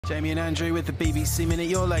Jamie and Andrew with the BBC Minute,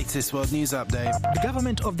 your latest world news update. The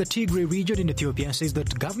government of the Tigray region in Ethiopia says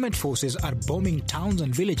that government forces are bombing towns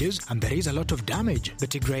and villages and there is a lot of damage. The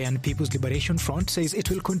Tigrayan People's Liberation Front says it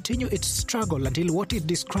will continue its struggle until what it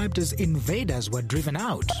described as invaders were driven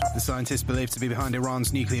out. The scientist believed to be behind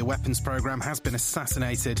Iran's nuclear weapons program has been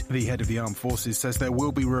assassinated. The head of the armed forces says there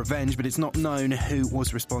will be revenge, but it's not known who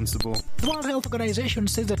was responsible. The World Health Organization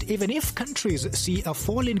says that even if countries see a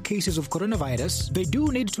fall in cases of coronavirus, they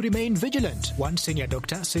do need to remain vigilant. One senior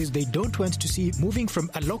doctor says they don't want to see moving from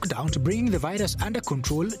a lockdown to bringing the virus under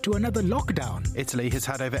control to another lockdown. Italy has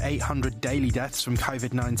had over 800 daily deaths from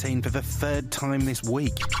COVID-19 for the third time this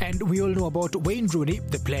week. And we all know about Wayne Rooney,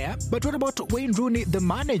 the player, but what about Wayne Rooney, the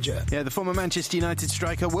manager? Yeah, the former Manchester United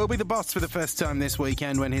striker will be the boss for the first time this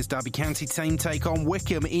weekend when his Derby County team take on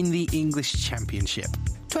Wycombe in the English Championship.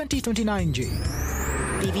 2029 G.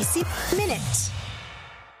 BBC Minute.